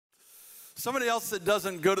Somebody else that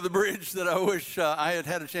doesn't go to the bridge that I wish I had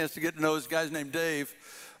had a chance to get to know is a guy named Dave.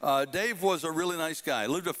 Dave was a really nice guy,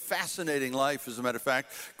 lived a fascinating life, as a matter of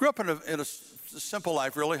fact. Grew up in a simple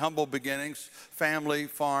life, really humble beginnings, family,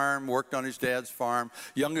 farm, worked on his dad's farm,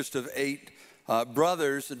 youngest of 8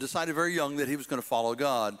 brothers, and decided very young that he was going to follow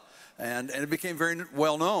God. And it became very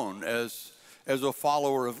well known as a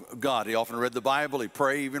follower of God. He often read the Bible, he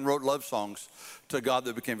prayed, even wrote love songs to God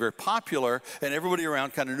that became very popular, and everybody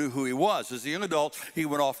around kind of knew who he was. As a young adult, he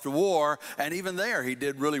went off to war, and even there he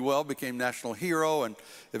did really well, became national hero, and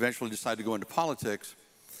eventually decided to go into politics.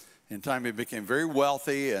 In time, he became very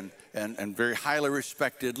wealthy and very highly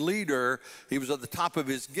respected leader. He was at the top of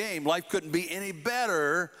his game. Life couldn't be any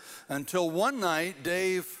better until one night,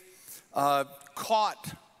 Dave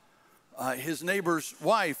caught his neighbor's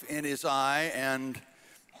wife in his eye and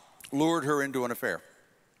lured her into an affair.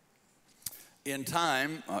 In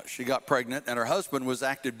time, she got pregnant, and her husband was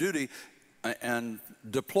active duty and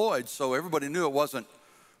deployed, so everybody knew it wasn't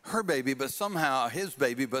her baby, but somehow his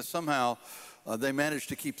baby, but somehow they managed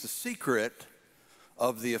to keep the secret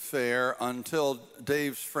of the affair until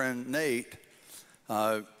Dave's friend Nate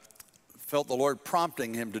felt the Lord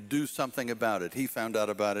prompting him to do something about it. He found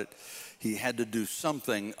out about it. He had to do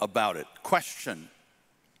something about it. Question: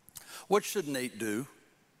 what should Nate do?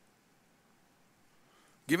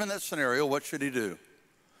 Given that scenario, what should he do?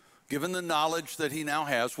 Given the knowledge that he now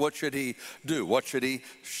has, what should he do? What should he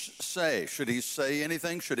say? Should he say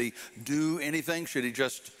anything? Should he do anything? Should he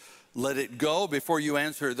just let it go? Before you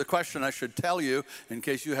answer the question, I should tell you, in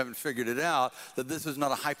case you haven't figured it out, that this is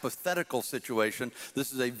not a hypothetical situation.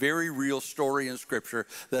 This is a very real story in Scripture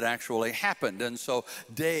that actually happened. And so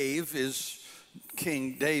Dave is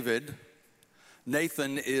King David.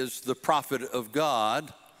 Nathan is the prophet of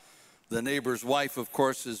God. The neighbor's wife, of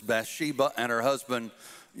course, is Bathsheba, and her husband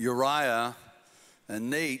Uriah. And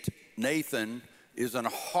Nathan is in a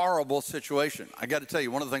horrible situation. I got to tell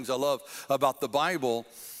you, one of the things I love about the Bible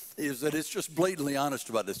is that it's just blatantly honest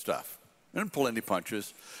about this stuff. It doesn't pull any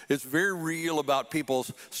punches. It's very real about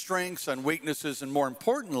people's strengths and weaknesses, and more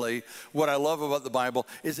importantly, what I love about the Bible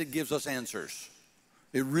is it gives us answers.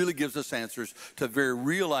 It really gives us answers to very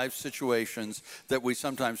real life situations that we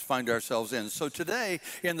sometimes find ourselves in. So today,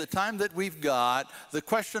 in the time that we've got, the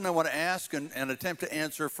question I want to ask and attempt to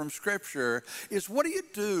answer from Scripture is, what do you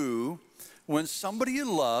do when somebody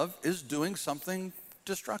you love is doing something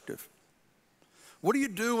destructive? What do you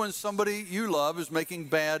do when somebody you love is making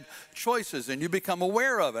bad choices and you become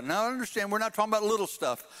aware of it? Now, I understand we're not talking about little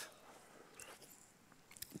stuff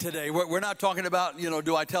today. We're not talking about,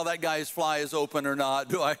 do I tell that guy his fly is open or not?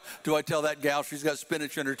 Do I tell that gal she's got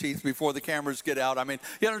spinach in her teeth before the cameras get out? I mean,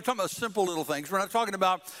 we're talking about simple little things. We're not talking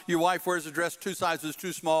about your wife wears a dress 2 sizes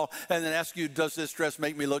too small and then asks you, does this dress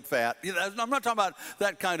make me look fat? I'm not talking about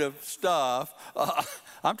that kind of stuff.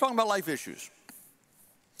 I'm talking about life issues.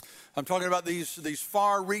 I'm talking about these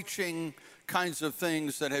far-reaching kinds of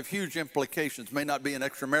things that have huge implications. It may not be an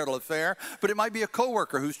extramarital affair, but it might be a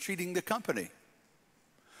coworker who's cheating the company.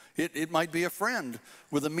 It might be a friend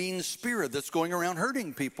with a mean spirit that's going around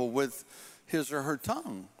hurting people with his or her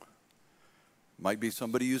tongue. It might be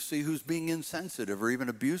somebody you see who's being insensitive or even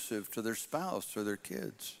abusive to their spouse or their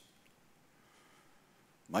kids.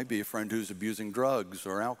 It might be a friend who's abusing drugs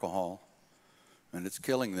or alcohol, and it's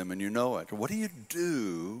killing them, and you know it. What do you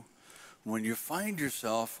do when you find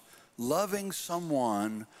yourself loving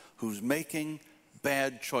someone who's making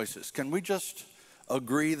bad choices? Can we just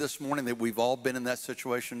agree this morning that we've all been in that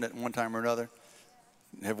situation at one time or another?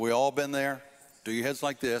 Have we all been there? Do your heads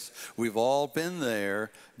like this. We've all been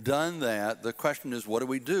there, done that. The question is, what do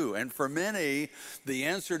we do? And for many, the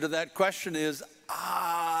answer to that question is,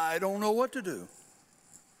 I don't know what to do.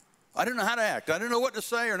 I didn't know how to act. I didn't know what to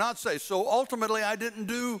say or not say. So ultimately, I didn't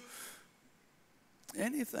do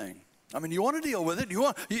anything. I mean, you want to deal with it. You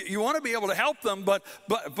want to be able to help them, but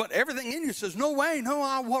everything in you says, no way,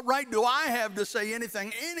 no, what right do I have to say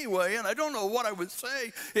anything anyway? And I don't know what I would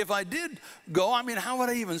say if I did go. I mean, how would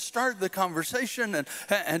I even start the conversation?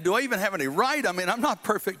 And do I even have any right? I mean, I'm not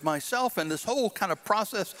perfect myself, and this whole kind of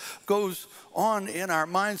process goes on in our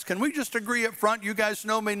minds. Can we just agree up front? You guys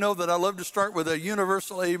know me, know that I love to start with a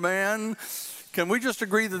universal amen. Can we just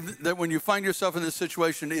agree that when you find yourself in this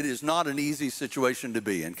situation, it is not an easy situation to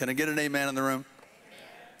be in? Can I get an amen in the room?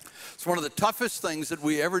 Amen. It's one of the toughest things that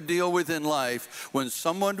we ever deal with in life when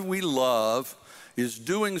someone we love is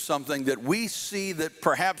doing something that we see that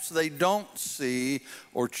perhaps they don't see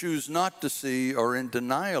or choose not to see or in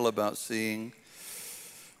denial about seeing.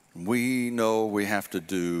 We know we have to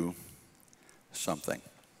do something.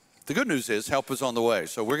 The good news is help is on the way.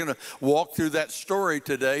 So we're going to walk through that story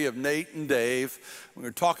today of Nate and Dave. We're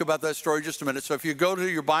going to talk about that story in just a minute. So if you go to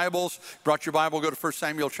your Bibles, brought your Bible, go to 1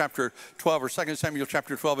 Samuel chapter 12 or 2 Samuel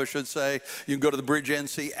chapter 12, I should say. You can go to the Bridge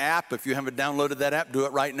NC app. If you haven't downloaded that app, do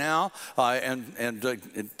it right now and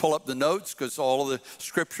pull up the notes because all of the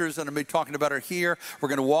scriptures that I'm going to be talking about are here. We're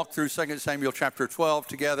going to walk through 2 Samuel chapter 12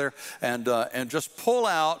 together and just pull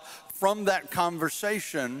out from that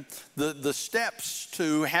conversation, the steps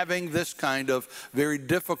to having this kind of very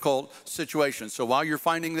difficult situation. So while you're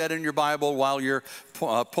finding that in your Bible, while you're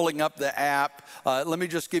pulling up the app, let me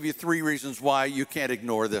just give you 3 reasons why you can't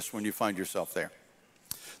ignore this when you find yourself there.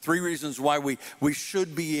 3 reasons why we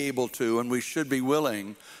should be able to and we should be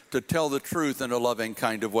willing to tell the truth in a loving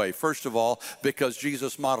kind of way. First of all, because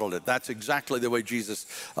Jesus modeled it. That's exactly the way Jesus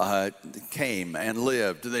came and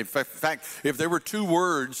lived. In fact, if there were 2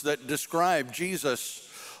 words that describe Jesus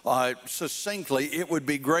succinctly, it would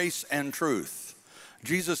be grace and truth.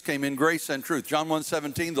 Jesus came in grace and truth. John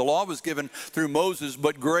 1:17, the law was given through Moses,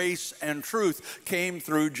 but grace and truth came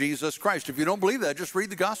through Jesus Christ. If you don't believe that, just read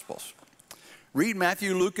the Gospels. Read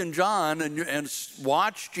Matthew, Luke, and John and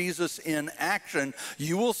watch Jesus in action.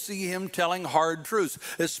 You will see him telling hard truths,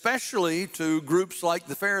 especially to groups like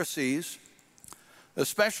the Pharisees,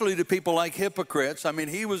 especially to people like hypocrites. I mean,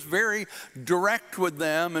 he was very direct with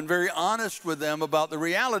them and very honest with them about the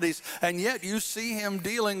realities. And yet you see him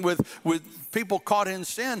dealing with people caught in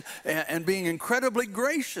sin and being incredibly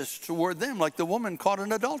gracious toward them, like the woman caught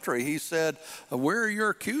in adultery. He said, where are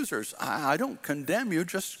your accusers? I don't condemn you.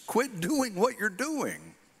 Just quit doing what you're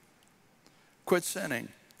doing. Quit sinning.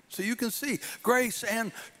 So you can see grace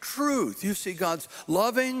and truth. You see God's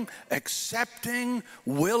loving, accepting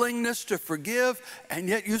willingness to forgive, and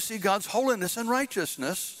yet you see God's holiness and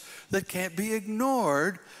righteousness that can't be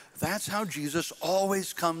ignored. That's how Jesus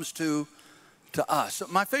always comes to us.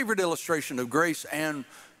 My favorite illustration of grace and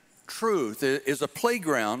truth is a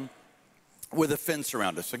playground with a fence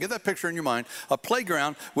around it. So get that picture in your mind, a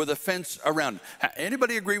playground with a fence around it.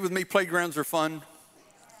 Anybody agree with me playgrounds are fun?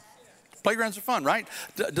 Playgrounds are fun, right?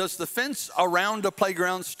 Does the fence around a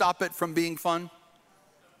playground stop it from being fun?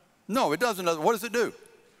 No, it doesn't. What does it do?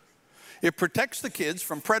 It protects the kids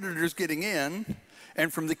from predators getting in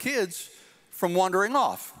and from the kids from wandering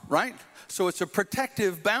off, right? So it's a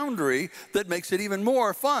protective boundary that makes it even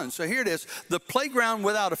more fun. So here it is. The playground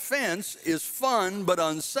without a fence is fun but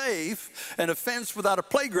unsafe, and a fence without a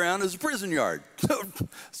playground is a prison yard.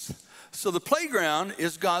 So the playground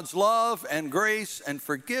is God's love and grace and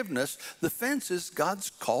forgiveness. The fence is God's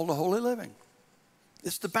call to holy living.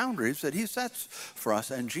 It's the boundaries that he sets for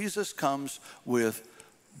us. And Jesus comes with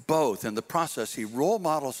both. In the process, he role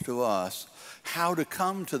models to us how to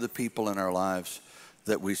come to the people in our lives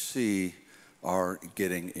that we see are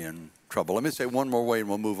getting in trouble. Let me say one more way and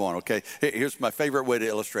we'll move on, okay? Here's my favorite way to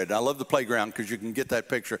illustrate it. I love the playground because you can get that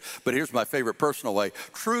picture, but here's my favorite personal way.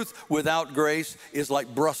 Truth without grace is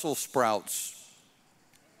like Brussels sprouts.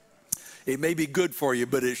 It may be good for you,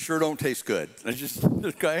 but it sure don't taste good. It's just,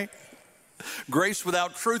 okay? Grace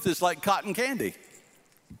without truth is like cotton candy.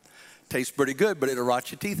 Tastes pretty good, but it'll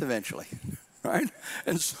rot your teeth eventually. Right?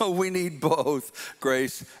 And so we need both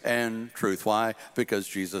grace and truth. Why? Because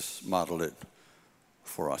Jesus modeled it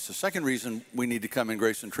for us. The second reason we need to come in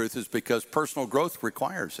grace and truth is because personal growth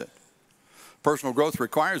requires it. Personal growth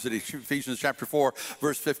requires it. Ephesians chapter 4,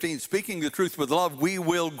 verse 15, speaking the truth with love, we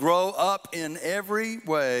will grow up in every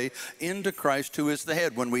way into Christ who is the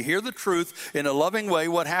head. When we hear the truth in a loving way,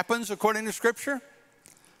 what happens according to Scripture?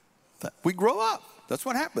 We grow up. That's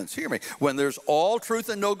what happens. Hear me. When there's all truth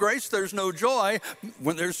and no grace, there's no joy.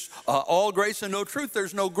 When there's all grace and no truth,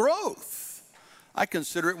 there's no growth. I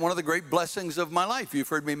consider it one of the great blessings of my life. You've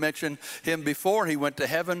heard me mention him before. He went to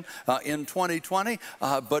heaven in 2020,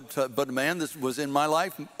 but a man that was in my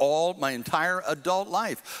life all my entire adult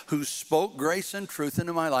life who spoke grace and truth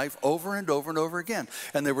into my life over and over and over again.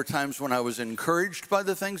 And there were times when I was encouraged by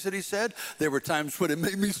the things that he said. There were times when it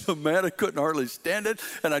made me so mad I couldn't hardly stand it.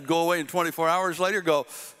 And I'd go away and 24 hours later go,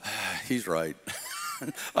 he's right.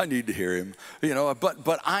 I need to hear him,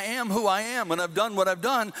 but I am who I am, and I've done what I've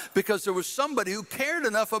done because there was somebody who cared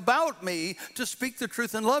enough about me to speak the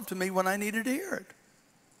truth in love to me when I needed to hear it.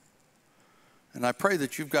 And I pray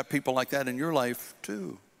that you've got people like that in your life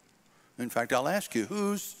too. In fact, I'll ask you,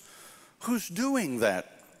 who's doing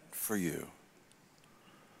that for you?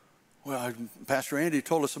 Well, Pastor Andy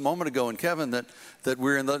told us a moment ago, and Kevin, that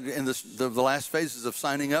we're in the last phases of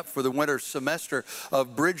signing up for the winter semester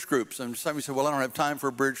of bridge groups. And some of you said, well, I don't have time for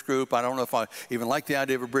a bridge group. I don't know if I even like the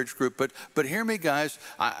idea of a bridge group. But hear me, guys.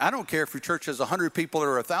 I don't care if your church has 100 people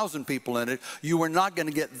or 1,000 people in it. You are not going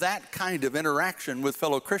to get that kind of interaction with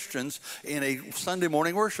fellow Christians in a Sunday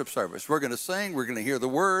morning worship service. We're going to sing. We're going to hear the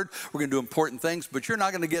word. We're going to do important things. But you're not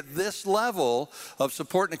going to get this level of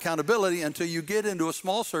support and accountability until you get into a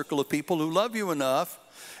small circle of people who love you enough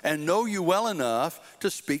and know you well enough to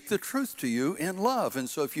speak the truth to you in love. And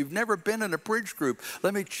so if you've never been in a bridge group,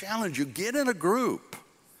 let me challenge you, get in a group.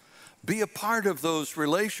 Be a part of those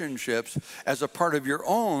relationships as a part of your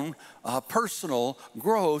own personal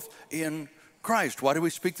growth in Christ. Why do we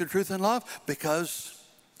speak the truth in love? Because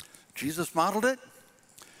Jesus modeled it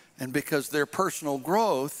and because their personal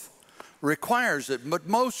growth requires it. But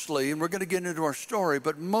mostly, and we're going to get into our story,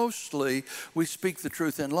 but mostly we speak the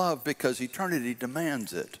truth in love because eternity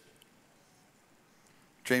demands it.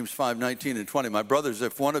 James 5:19 and 20. My brothers,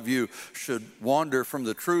 if one of you should wander from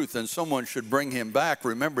the truth and someone should bring him back,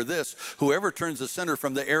 remember this: whoever turns a sinner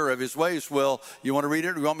from the error of his ways will, you want to read it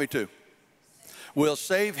or you want me to? Will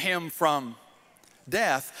save him from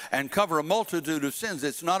death and cover a multitude of sins.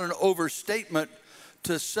 It's not an overstatement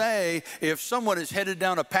to say if someone is headed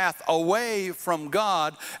down a path away from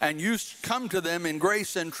God and you come to them in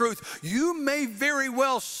grace and truth, you may very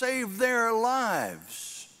well save their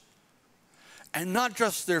lives. And not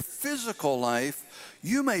just their physical life,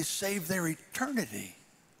 you may save their eternity.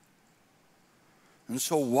 And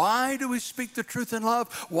so why do we speak the truth in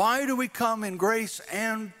love? Why do we come in grace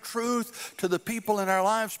and truth to the people in our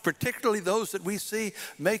lives, particularly those that we see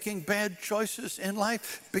making bad choices in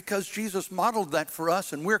life? Because Jesus modeled that for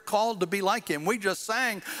us, and we're called to be like him. We just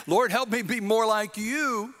sang, Lord, help me be more like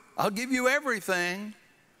you. I'll give you everything.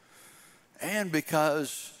 And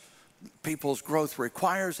because people's growth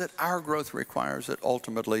requires it, our growth requires it,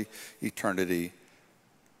 ultimately eternity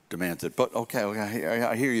demands it. But okay,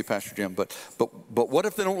 I hear you, Pastor Jim, but what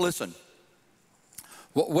if they don't listen?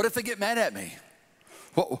 What if they get mad at me?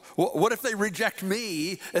 What if they reject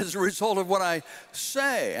me as a result of what I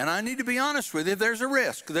say? And I need to be honest with you, there's a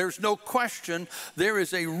risk. There's no question there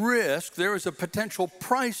is a risk. There is a potential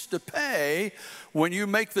price to pay when you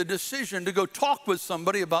make the decision to go talk with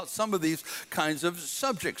somebody about some of these kinds of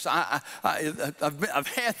subjects. I've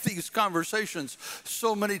had these conversations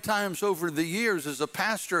so many times over the years as a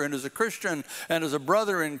pastor and as a Christian and as a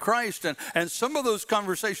brother in Christ. And some of those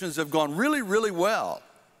conversations have gone really, really well.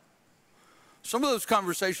 Some of those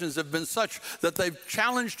conversations have been such that they've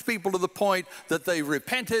challenged people to the point that they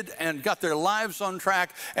repented and got their lives on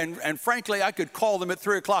track. And frankly, I could call them at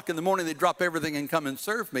 3 o'clock in the morning. They'd drop everything and come and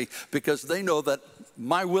serve me because they know that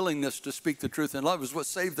my willingness to speak the truth in love is what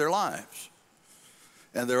saved their lives.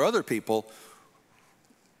 And there are other people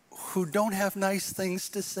who don't have nice things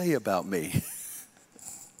to say about me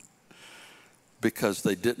because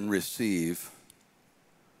they didn't receive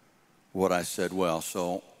what I said well.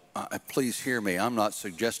 So please hear me. I'm not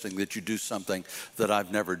suggesting that you do something that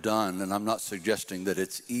I've never done, and I'm not suggesting that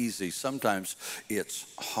it's easy. Sometimes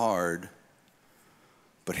it's hard,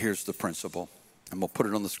 but here's the principle. And we'll put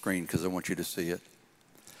it on the screen because I want you to see it.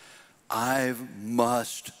 I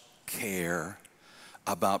must care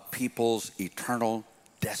about people's eternal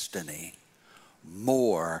destiny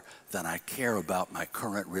more than I care about my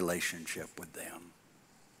current relationship with them.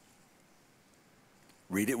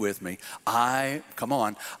 Read it with me. I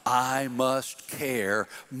must care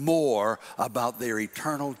more about their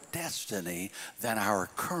eternal destiny than our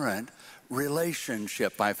current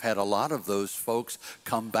relationship. I've had a lot of those folks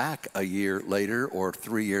come back a year later or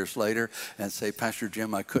 3 years later and say, Pastor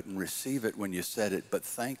Jim, I couldn't receive it when you said it, but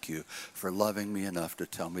thank you for loving me enough to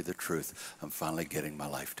tell me the truth. I'm finally getting my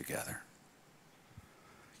life together.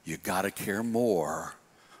 You got to care more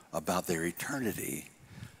about their eternity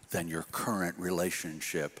than your current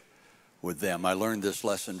relationship with them. I learned this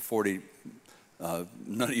lesson none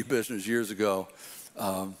of you business years ago.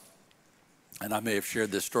 And I may have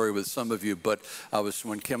shared this story with some of you, but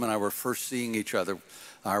when Kim and I were first seeing each other.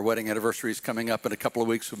 Our wedding anniversary is coming up in a couple of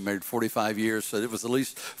weeks. We've been married 45 years, so it was at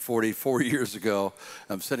least 44 years ago.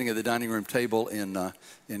 I'm sitting at the dining room table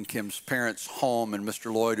in Kim's parents' home, and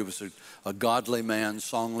Mr. Lloyd, who was a godly man,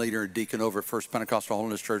 song leader, deacon over at First Pentecostal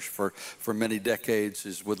Holiness Church for many decades,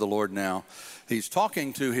 is with the Lord now. He's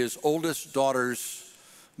talking to his oldest daughter's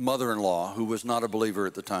mother-in-law, who was not a believer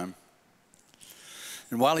at the time.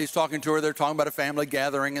 And while he's talking to her, they're talking about a family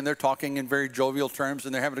gathering, and they're talking in very jovial terms,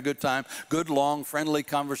 and they're having a good time. Good, long, friendly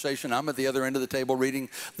conversation. I'm at the other end of the table reading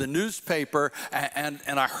the newspaper, and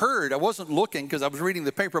I heard, I wasn't looking because I was reading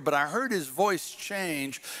the paper, but I heard his voice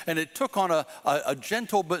change, and it took on a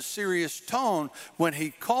gentle but serious tone when he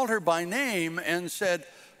called her by name and said,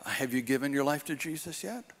 have you given your life to Jesus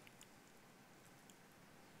yet?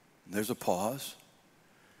 And there's a pause.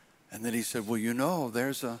 And then he said, well, you know,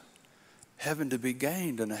 there's a heaven to be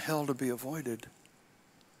gained and a hell to be avoided.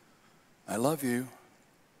 I love you.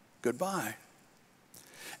 Goodbye.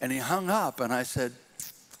 And he hung up, and I said,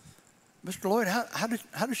 Mr. Lloyd,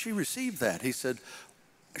 how does she receive that? He said,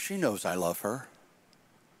 she knows I love her.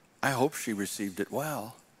 I hope she received it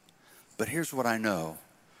well. But here's what I know.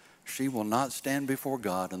 She will not stand before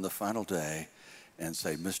God on the final day and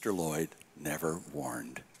say, Mr. Lloyd never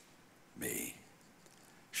warned me.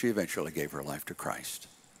 She eventually gave her life to Christ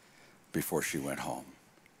before she went home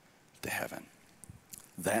to heaven.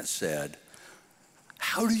 That said,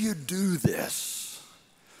 how do you do this?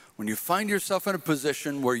 When you find yourself in a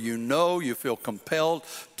position where you know you feel compelled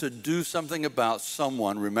to do something about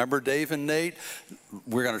someone. Remember Dave and Nate?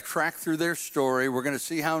 We're going to track through their story. We're going to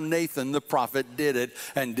see how Nathan, the prophet, did it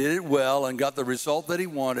and did it well and got the result that he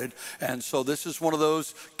wanted. And so this is one of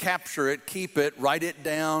those, capture it, keep it, write it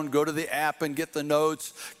down, go to the app and get the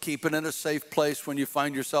notes, keep it in a safe place when you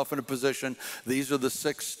find yourself in a position. These are the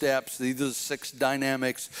 6 steps. These are the 6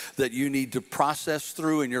 dynamics that you need to process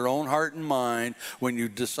through in your own heart and mind when you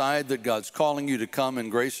decide that God's calling you to come in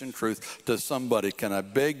grace and truth to somebody. Can I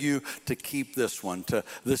beg you to keep this one?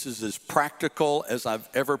 This is as practical as I've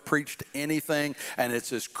ever preached anything, and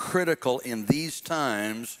it's as critical in these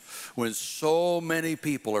times when so many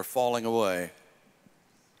people are falling away.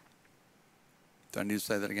 Do I need to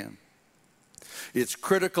say that again? It's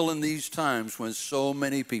critical in these times when so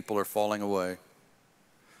many people are falling away.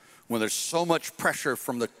 When there's so much pressure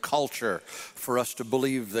from the culture for us to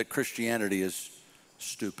believe that Christianity is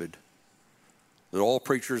stupid, that all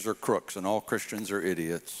preachers are crooks and all Christians are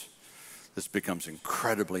idiots. This becomes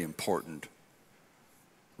incredibly important,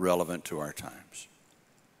 relevant to our times.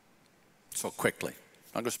 So quickly, I'm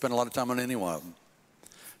not going to spend a lot of time on any one of them.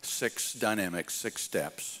 6 dynamics, 6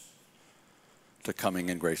 steps to coming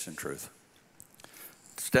in grace and truth.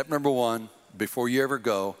 Step number 1, before you ever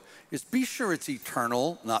go, is be sure it's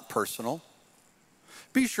eternal, not personal.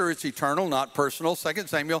 Be sure it's eternal, not personal. 2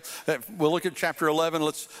 Samuel, we'll look at chapter 11.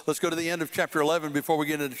 Let's go to the end of chapter 11 before we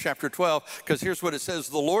get into chapter 12, because here's what it says.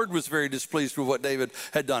 The Lord was very displeased with what David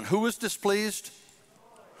had done. Who was displeased?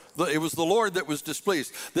 It was the Lord that was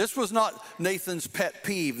displeased. This was not Nathan's pet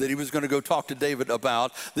peeve that he was going to go talk to David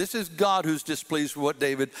about. This is God who's displeased with what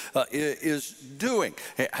David is doing.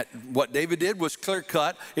 What David did was clear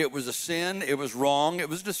cut. It was a sin. It was wrong. It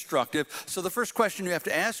was destructive. So the first question you have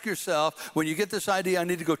to ask yourself when you get this idea, I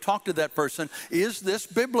need to go talk to that person, is this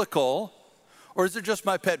biblical or is it just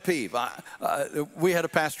my pet peeve? We had a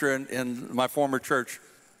pastor in my former church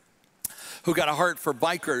who got a heart for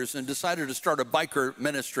bikers and decided to start a biker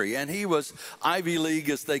ministry. And he was Ivy League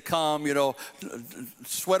as they come, you know,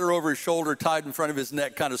 sweater over his shoulder, tied in front of his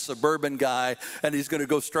neck, kind of suburban guy. And he's going to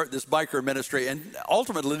go start this biker ministry. And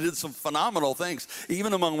ultimately did some phenomenal things,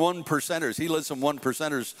 even among 1%ers. He led some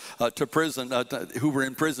 1%ers to prison, who were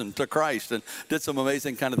in prison, to Christ, and did some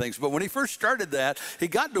amazing kind of things. But when he first started that, he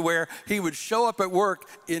got to where he would show up at work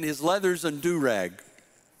in his leathers and do-rag.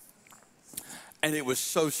 And it was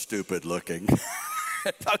so stupid looking.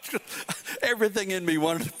 Everything in me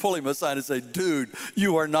wanted to pull him aside and say, dude,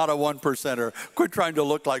 you are not a 1%er. Quit trying to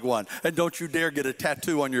look like one. And don't you dare get a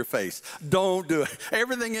tattoo on your face. Don't do it.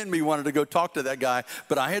 Everything in me wanted to go talk to that guy,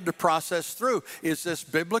 but I had to process through. Is this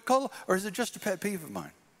biblical or is it just a pet peeve of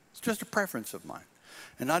mine? It's just a preference of mine.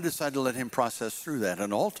 And I decided to let him process through that.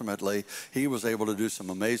 And ultimately, he was able to do some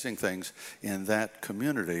amazing things in that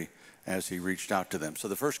community as he reached out to them. So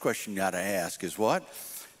the first question you got to ask is what?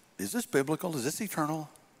 Is this biblical? Is this eternal?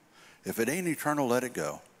 If it ain't eternal, let it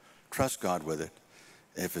go. Trust God with it.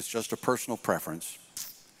 If it's just a personal preference,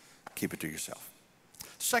 keep it to yourself.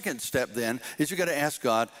 Second step then is you got to ask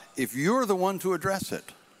God if you're the one to address it.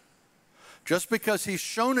 Just because he's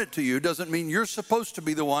shown it to you doesn't mean you're supposed to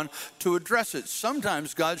be the one to address it.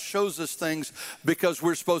 Sometimes God shows us things because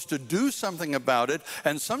we're supposed to do something about it,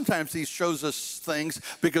 and sometimes he shows us things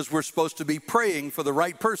because we're supposed to be praying for the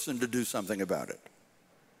right person to do something about it.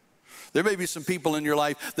 There may be some people in your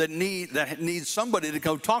life that need somebody to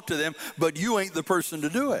go talk to them, but you ain't the person to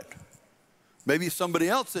do it. Maybe somebody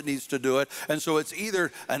else that needs to do it. And so it's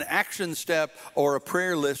either an action step or a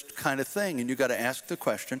prayer list kind of thing. And you got to ask the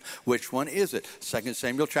question, which one is it? 2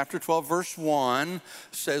 Samuel chapter 12, verse 1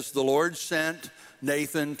 says, the Lord sent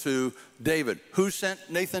Nathan to David. Who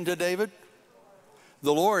sent Nathan to David?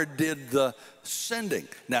 The Lord did the sending.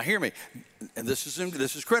 Now hear me, and this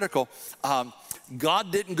is critical.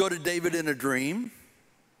 God didn't go to David in a dream.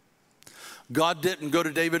 God didn't go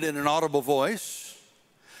to David in an audible voice.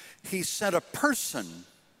 He sent a person,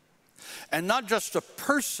 and not just a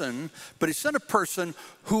person, but he sent a person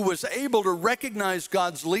who was able to recognize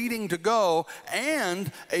God's leading to go,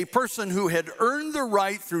 and a person who had earned the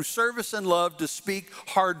right through service and love to speak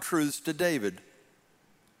hard truths to David.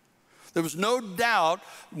 There was no doubt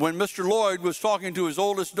when Mr. Lloyd was talking to his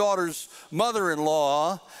oldest daughter's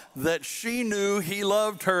mother-in-law that she knew he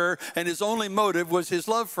loved her and his only motive was his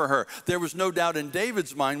love for her. There was no doubt in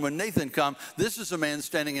David's mind when Nathan come, this is a man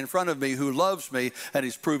standing in front of me who loves me, and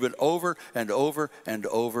he's proven over and over and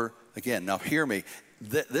over again. Now hear me,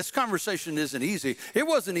 this conversation isn't easy. It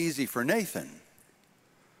wasn't easy for Nathan,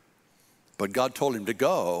 but God told him to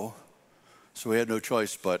go, so he had no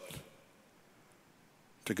choice but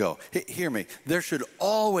to go. Hear me, there should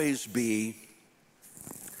always be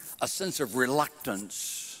a sense of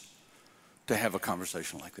reluctance to have a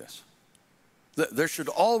conversation like this. There should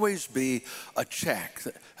always be a check.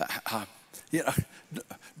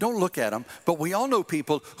 Don't look at them, but we all know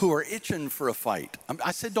people who are itching for a fight.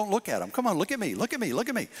 I said, don't look at them. Come on, look at me, look at me, look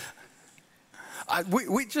at me.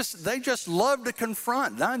 They just love to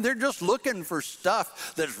confront. They're just looking for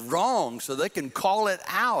stuff that's wrong so they can call it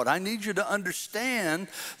out. I need you to understand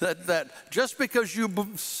that just because you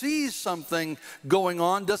see something going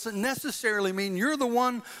on doesn't necessarily mean you're the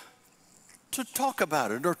one to talk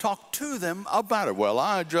about it or talk to them about it. Well,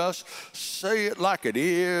 I just say it like it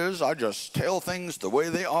is. I just tell things the way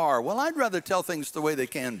they are. Well, I'd rather tell things the way they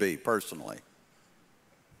can be, personally.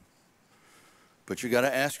 But you got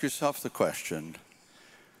to ask yourself the question,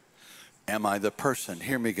 am I the person?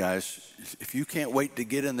 Hear me, guys. If you can't wait to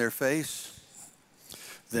get in their face,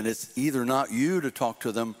 then it's either not you to talk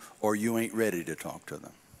to them or you ain't ready to talk to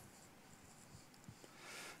them.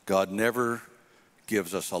 God never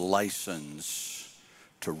gives us a license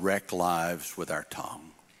to wreck lives with our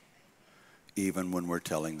tongue, even when we're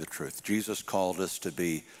telling the truth. Jesus called us to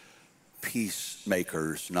be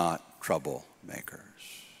peacemakers, not troublemakers.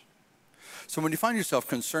 So when you find yourself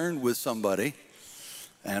concerned with somebody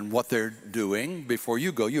and what they're doing, before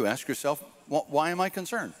you go, you ask yourself, why am I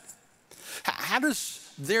concerned? How does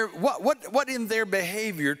what in their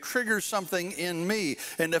behavior triggers something in me?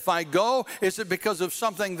 And if I go, is it because of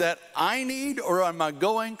something that I need, or am I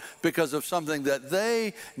going because of something that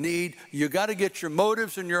they need? You got to get your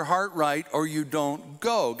motives and your heart right, or you don't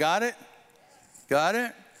go. Got it? Got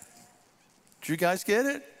it? Did you guys get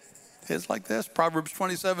it? It's like this, Proverbs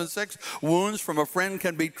 27:6, wounds from a friend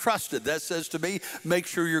can be trusted. That says to me, make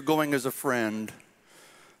sure you're going as a friend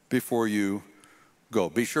before you go.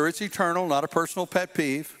 Be sure it's eternal, not a personal pet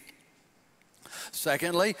peeve.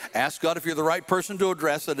 Secondly, ask God if you're the right person to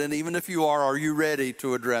address it, and even if you are you ready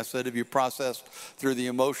to address it? Have you processed through the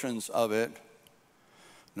emotions of it?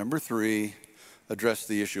 Number 3, address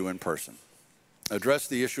the issue in person. Address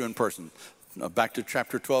the issue in person. Back to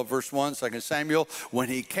chapter 12, verse 1, 2 Samuel. When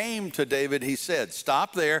he came to David, he said,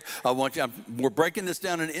 stop there. We're breaking this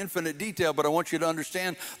down in infinite detail, but I want you to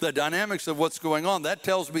understand the dynamics of what's going on. That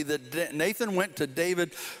tells me that Nathan went to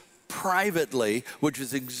David privately, which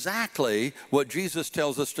is exactly what Jesus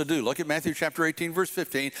tells us to do. Look at Matthew chapter 18, verse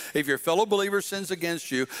 15. If your fellow believer sins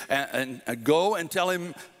against you, and go and tell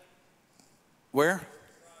him, where?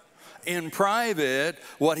 In private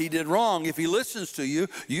what he did wrong. If he listens to you,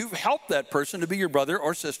 you've helped that person to be your brother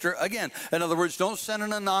or sister again. In other words, don't send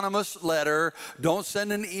an anonymous letter. Don't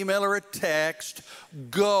send an email or a text.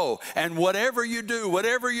 Go. And whatever you do,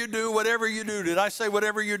 did I say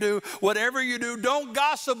whatever you do? Whatever you do, don't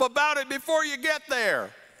gossip about it before you get there.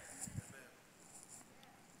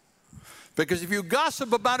 Because if you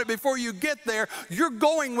gossip about it before you get there, you're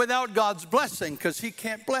going without God's blessing, because he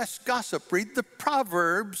can't bless gossip. Read the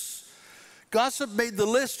Proverbs. Gossip made the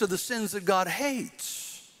list of the sins that God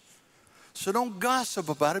hates. So don't gossip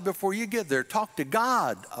about it before you get there. Talk to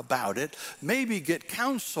God about it. Maybe get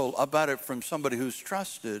counsel about it from somebody who's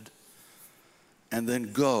trusted. And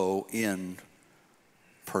then go in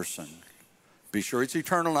person. Be sure it's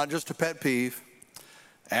eternal, not just a pet peeve.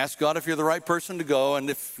 Ask God if you're the right person to go. And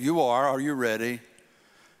if you are you ready?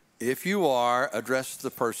 If you are, address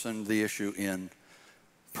the person, the issue in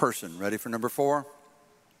person. Ready for number 4?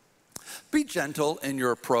 Be gentle in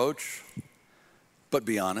your approach, but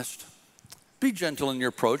be honest. Be gentle in your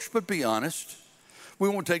approach, but be honest. We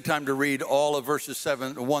won't take time to read all of verses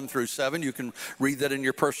 1 through 7. You can read that in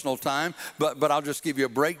your personal time, but I'll just give you a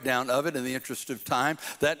breakdown of it in the interest of time.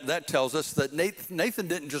 That tells us that Nathan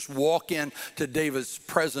didn't just walk in to David's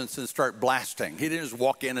presence and start blasting. He didn't just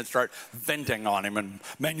walk in and start venting on him and,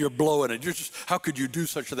 man, you're blowing it. How could you do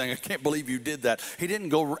such a thing? I can't believe you did that. He didn't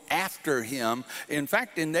go after him. In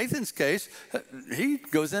fact, in Nathan's case, he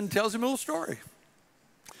goes in and tells him a little story.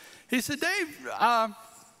 He said, Dave,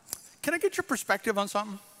 can I get your perspective on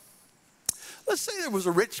something? Let's say there was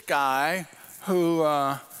a rich guy who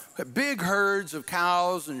had big herds of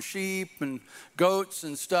cows and sheep and goats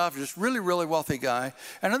and stuff, just really, really wealthy guy.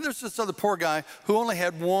 And then there's this other poor guy who only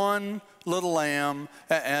had one little lamb,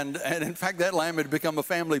 and in fact, that lamb had become a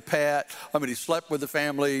family pet. I mean, he slept with the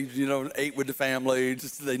family, ate with the family,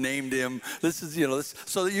 they named him.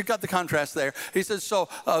 So you got the contrast there. He says, so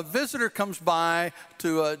a visitor comes by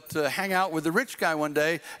to hang out with the rich guy one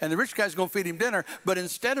day, and the rich guy's going to feed him dinner, but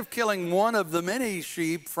instead of killing one of the many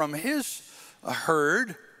sheep from his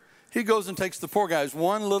herd, he goes and takes the poor guy's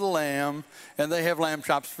one little lamb, and they have lamb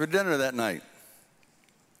chops for dinner that night.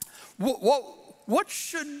 What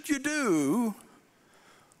should you do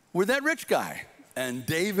with that rich guy? And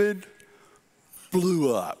David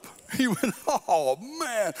blew up. He went, oh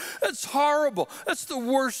man, that's horrible. That's the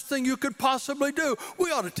worst thing you could possibly do.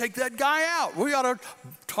 We ought to take that guy out. We ought to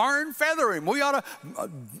tar and feather him. We ought to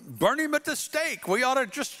burn him at the stake. We ought to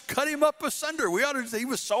just cut him up asunder. He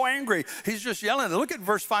was so angry. He's just yelling. Look at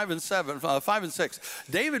verse 5 and 6.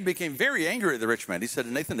 David became very angry at the rich man. He said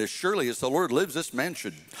to Nathan, as surely as the Lord lives, this man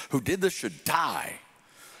who did this should die.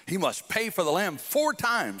 He must pay for the lamb 4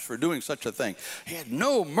 times for doing such a thing. He had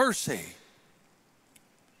no mercy.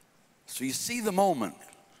 So you see the moment.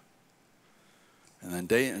 And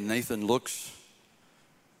then Nathan looks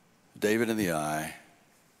David in the eye.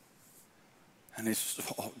 And he says,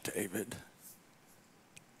 oh, David,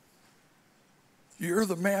 you're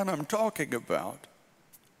the man I'm talking about.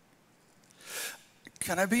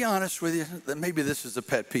 Can I be honest with you? Maybe this is a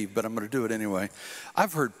pet peeve, but I'm going to do it anyway.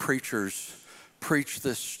 I've heard preachers preach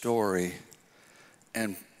this story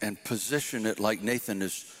and position it like Nathan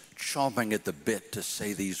is chomping at the bit to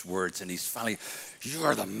say these words, and he's finally,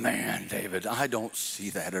 you're the man, David. I don't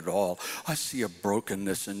see that at all. I see a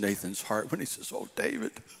brokenness in Nathan's heart when he says, oh,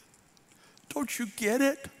 David, don't you get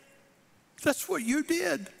it? That's what you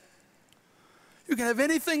did. You can have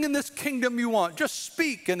anything in this kingdom you want. Just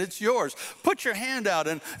speak and it's yours. Put your hand out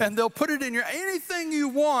and they'll put it in anything you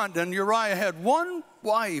want. And Uriah had one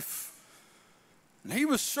wife. And he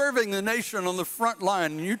was serving the nation on the front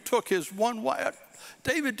line, and you took his one wife.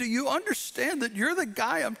 David, do you understand that you're the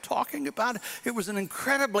guy I'm talking about? It was an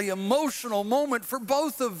incredibly emotional moment for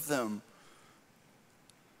both of them.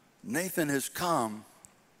 Nathan has come.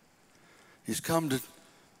 He's come to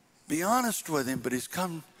be honest with him, but he's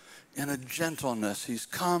come in a gentleness. He's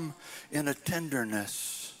come in a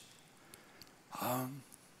tenderness.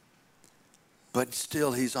 But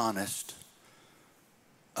still he's honest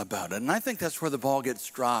about it. And I think that's where the ball gets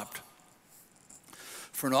dropped.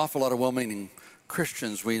 For an awful lot of well-meaning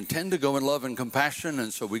Christians, we intend to go in love and compassion,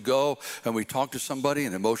 and so we go and we talk to somebody,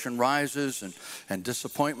 and emotion rises, and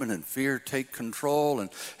disappointment and fear take control,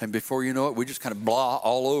 and before you know it, we just kind of blah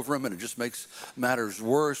all over them, and it just makes matters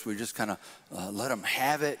worse. We just kind of let them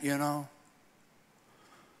have it, Kind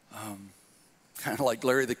of like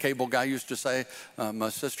Larry the Cable Guy used to say, my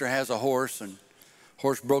sister has a horse, and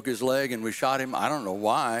horse broke his leg and we shot him. I don't know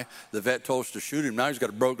why. The vet told us to shoot him. Now he's got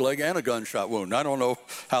a broke leg and a gunshot wound. I don't know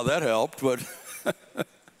how that helped, but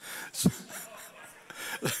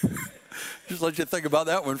just let you think about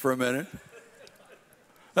that one for a minute.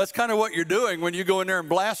 That's kind of what you're doing when you go in there and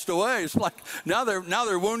blast away. It's like now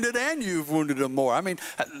they're wounded and you've wounded them more. I mean,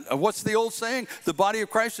 what's the old saying? The body of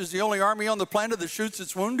Christ is the only army on the planet that shoots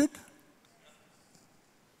its wounded.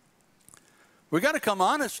 We got to come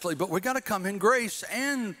honestly, but we got to come in grace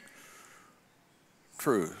and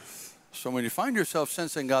truth. So when you find yourself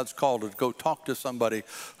sensing God's call to go talk to somebody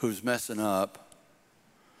who's messing up,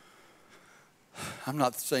 I'm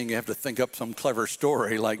not saying you have to think up some clever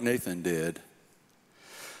story like Nathan did,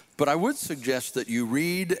 but I would suggest that you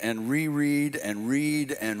read and reread and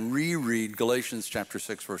read and reread Galatians chapter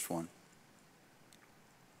 6, verse 1.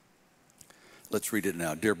 Let's read it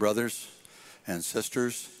now. Dear brothers and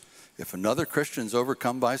sisters, if another Christian is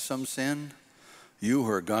overcome by some sin, you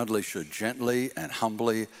who are godly should gently and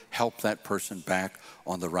humbly help that person back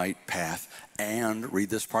on the right path. And, read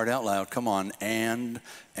this part out loud, come on, and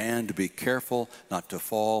be careful not to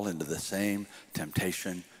fall into the same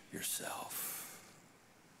temptation yourself.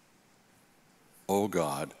 Oh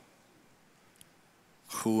God,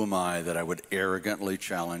 Who am I that I would arrogantly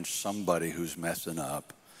challenge somebody who's messing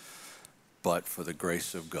up? But for the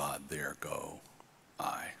grace of God, there go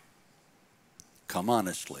I. Come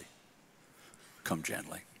honestly, come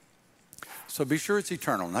gently. So be sure it's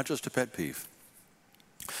eternal, not just a pet peeve.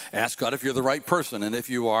 Ask God if you're the right person, and if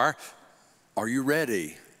you are you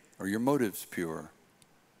ready? Are your motives pure?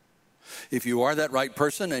 If you are that right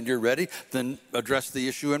person and you're ready, then address the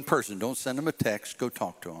issue in person. Don't send them a text, go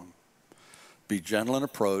talk to them. Be gentle in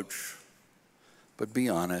approach, but be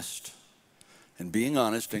honest. And being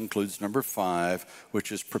honest includes number 5,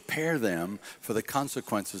 which is prepare them for the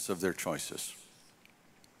consequences of their choices.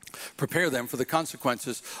 Prepare them for the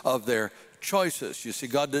consequences of their choices. You see,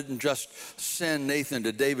 God didn't just send Nathan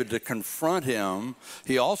to David to confront him.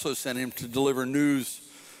 He also sent him to deliver news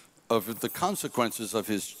of the consequences of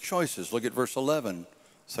his choices. Look at verse 11,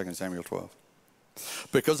 2 Samuel 12.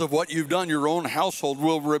 Because of what you've done, your own household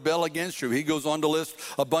will rebel against you. He goes on to list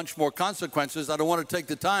a bunch more consequences. I don't want to take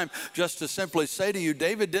the time just to simply say to you,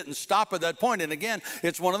 David didn't stop at that point. And again,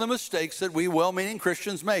 it's one of the mistakes that we well-meaning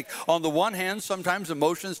Christians make. On the one hand, sometimes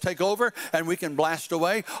emotions take over and we can blast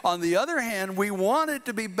away. On the other hand, we want it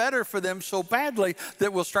to be better for them so badly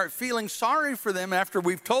that we'll start feeling sorry for them after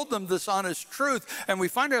we've told them this honest truth. And we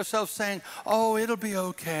find ourselves saying, oh, it'll be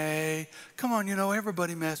okay. Come on,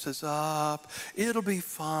 everybody messes up. It'll be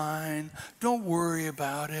fine. Don't worry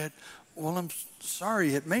about it. Well, I'm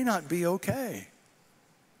sorry, it may not be okay.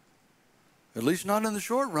 At least not in the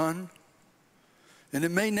short run. And it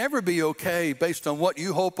may never be okay based on what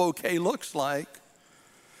you hope okay looks like.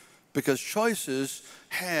 Because choices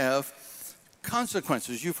have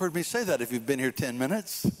consequences. You've heard me say that if you've been here 10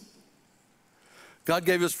 minutes. God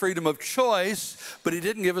gave us freedom of choice, but he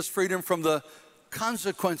didn't give us freedom from the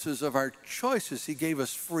consequences of our choices. He gave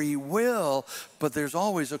us free will, but there's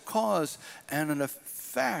always a cause and an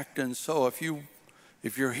effect. And so if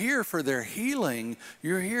you're here for their healing,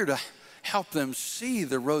 you're here to help them see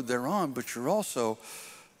the road they're on, but you're also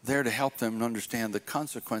there to help them understand the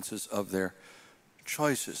consequences of their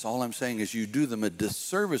choices. All I'm saying is you do them a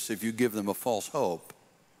disservice if you give them a false hope.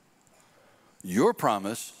 Your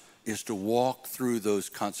promise is to walk through those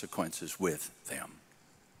consequences with them.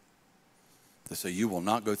 They say, you will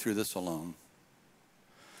not go through this alone.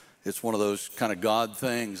 It's one of those kind of God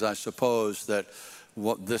things, I suppose, that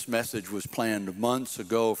what this message was planned months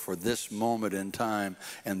ago for this moment in time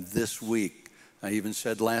and this week. I even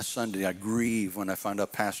said last Sunday, I grieve when I find a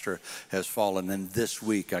pastor has fallen. And this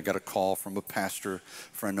week, I got a call from a pastor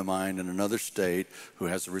friend of mine in another state who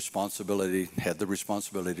had the responsibility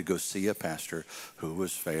to go see a pastor who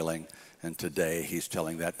was failing. And today he's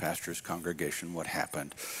telling that pastor's congregation what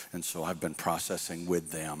happened. And so I've been processing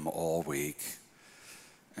with them all week.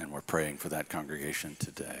 And we're praying for that congregation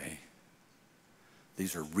today.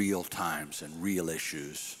 These are real times and real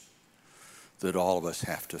issues that all of us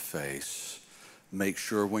have to face. Make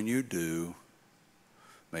sure when you do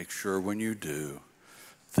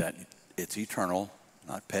that it's eternal,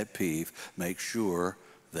 not pet peeve. Make sure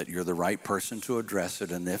that you're the right person to address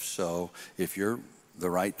it. And if so, if you're the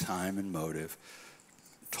right time and motive,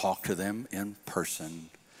 talk to them in person,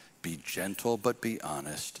 be gentle but be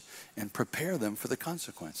honest, and prepare them for the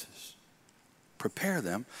consequences. Prepare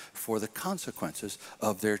them for the consequences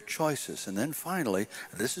of their choices. And then finally,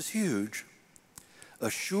 this is huge,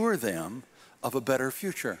 assure them of a better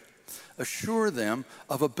future. Assure them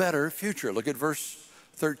of a better future. Look at verse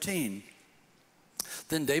 13.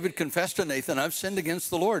 Then David confessed to Nathan, I've sinned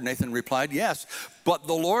against the Lord. Nathan replied, yes, but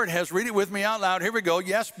the Lord has, read it with me out loud. Here we go.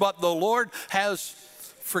 Yes, but the Lord has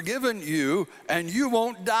forgiven you, and you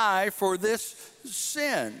won't die for this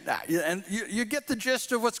sin. And you get the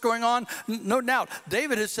gist of what's going on? No doubt.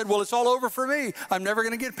 David has said, well, it's all over for me. I'm never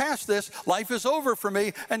going to get past this. Life is over for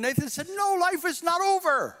me. And Nathan said, no, life is not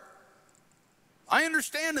over. I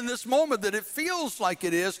understand in this moment that it feels like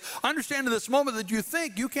it is. I understand in this moment that you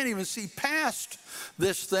think you can't even see past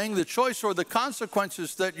this thing, the choice or the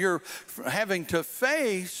consequences that you're having to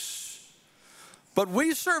face. But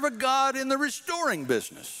we serve a God in the restoring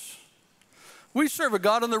business. We serve a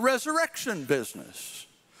God in the resurrection business.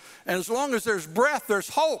 And as long as there's breath, there's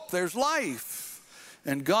hope, there's life.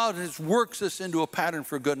 And God works us into a pattern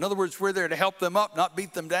for good. In other words, we're there to help them up, not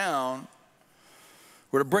beat them down.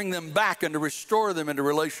 We're to bring them back and to restore them into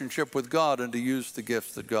relationship with God and to use the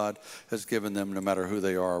gifts that God has given them no matter who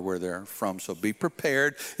they are or where they're from. So be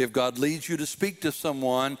prepared. If God leads you to speak to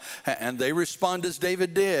someone and they respond as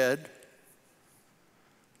David did,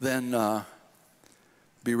 then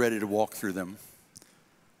be ready to walk with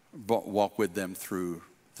them through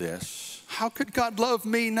this. How could God love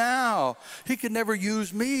me now? He could never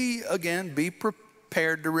use me again. Be prepared.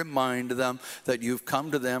 prepared to remind them that you've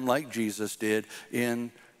come to them like Jesus did in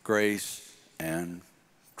grace and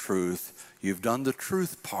truth. You've done the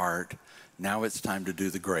truth part. Now it's time to do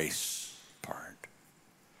the grace part.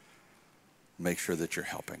 Make sure that you're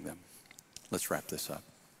helping them. Let's wrap this up.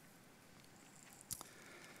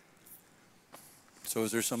 So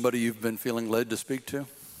is there somebody you've been feeling led to speak to?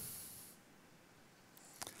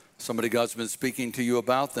 Somebody God's been speaking to you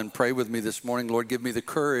about? Then pray with me this morning. Lord, give me the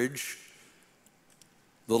courage,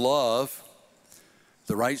 the love,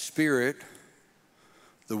 the right spirit,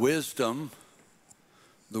 the wisdom,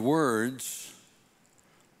 the words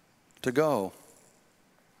to go.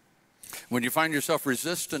 When you find yourself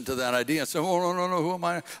resistant to that idea and say, oh, no, who am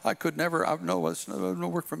I? I could never, it's no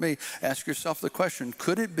work for me. Ask yourself the question,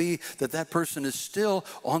 could it be that that person is still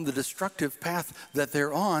on the destructive path that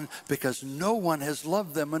they're on because no one has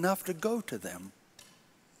loved them enough to go to them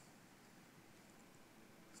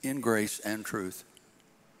in grace and truth?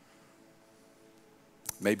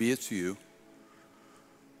 Maybe it's you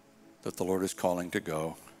that the Lord is calling to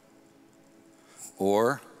go.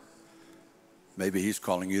 Or maybe he's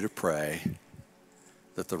calling you to pray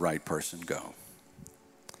that the right person go.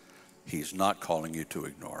 He's not calling you to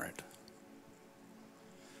ignore it.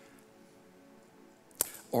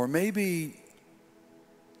 Or maybe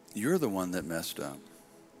you're the one that messed up.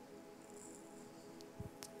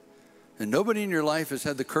 And nobody in your life has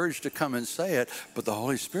had the courage to come and say it, but the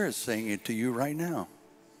Holy Spirit's saying it to you right now.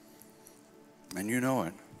 And you know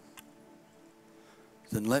it.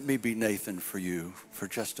 Then let me be Nathan for you for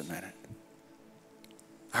just a minute.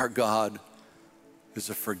 Our God is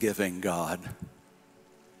a forgiving God.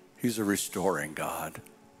 He's a restoring God.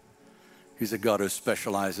 He's a God who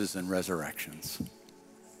specializes in resurrections.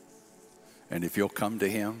 And if you'll come to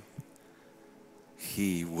him,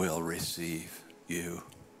 he will receive you.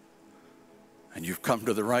 And you've come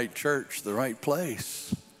to the right church, the right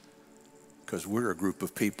place, because we're a group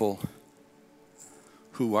of people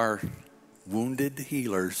who are wounded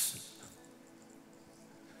healers.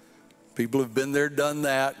 People have been there, done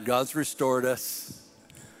that. God's restored us.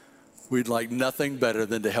 We'd like nothing better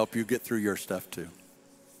than to help you get through your stuff too.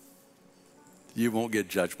 You won't get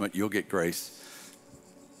judgment. You'll get grace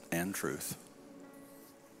and truth.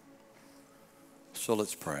 So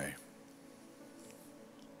let's pray.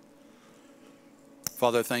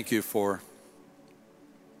 Father, thank you for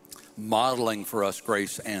modeling for us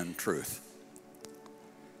grace and truth.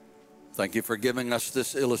 Thank you for giving us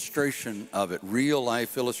this illustration of it, real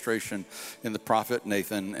life illustration in the prophet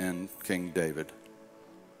Nathan and King David.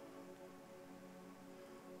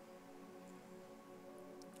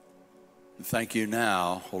 And thank you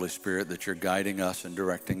now, Holy Spirit, that you're guiding us and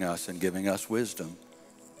directing us and giving us wisdom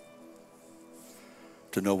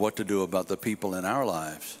to know what to do about the people in our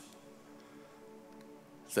lives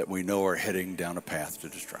that we know are heading down a path to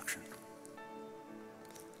destruction.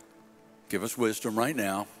 Give us wisdom right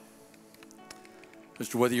now as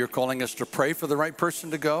to whether you're calling us to pray for the right person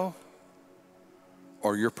to go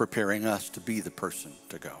or you're preparing us to be the person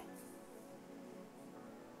to go.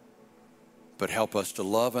 But help us to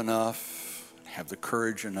love enough, have the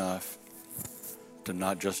courage enough to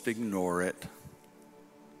not just ignore it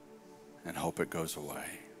and hope it goes away.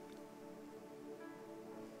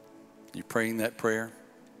 You praying that prayer?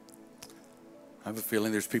 I have a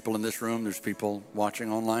feeling there's people in this room, there's people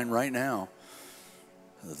watching online right now.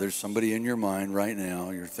 There's somebody in your mind right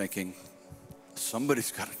now, you're thinking,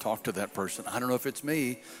 somebody's got to talk to that person. I don't know if it's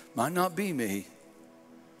me, might not be me,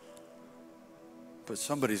 but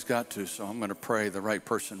somebody's got to, so I'm going to pray the right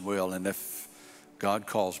person will, and if God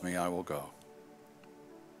calls me, I will go.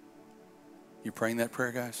 You praying that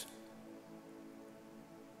prayer, guys?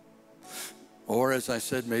 Or as I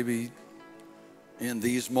said, maybe in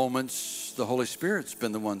these moments, the Holy Spirit's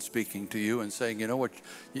been the one speaking to you and saying, you know what,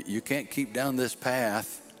 you can't keep down this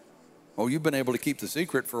path. Oh, you've been able to keep the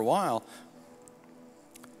secret for a while,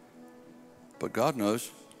 but God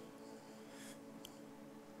knows.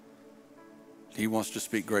 He wants to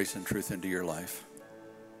speak grace and truth into your life.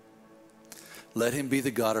 Let him be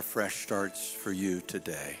the God of fresh starts for you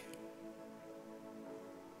today.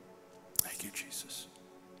 Thank you, Jesus.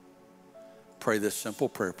 Pray this simple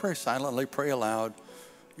prayer. Pray silently, pray aloud.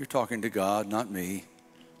 You're talking to God, not me.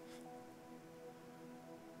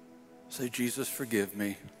 Say, Jesus, forgive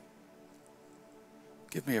me.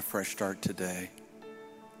 Give me a fresh start today.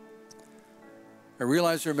 I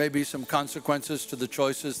realize there may be some consequences to the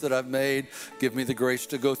choices that I've made. Give me the grace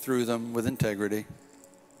to go through them with integrity.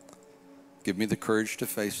 Give me the courage to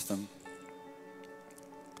face them.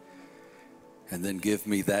 And then give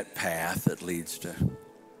me that path that leads to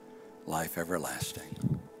life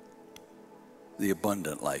everlasting. The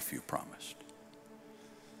abundant life you promised.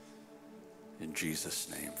 In Jesus'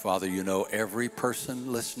 name. Father, you know every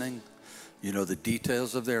person listening. You know the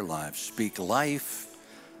details of their lives. Speak life,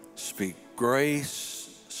 speak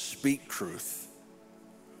grace, speak truth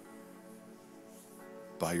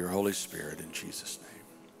by your Holy Spirit in Jesus' name.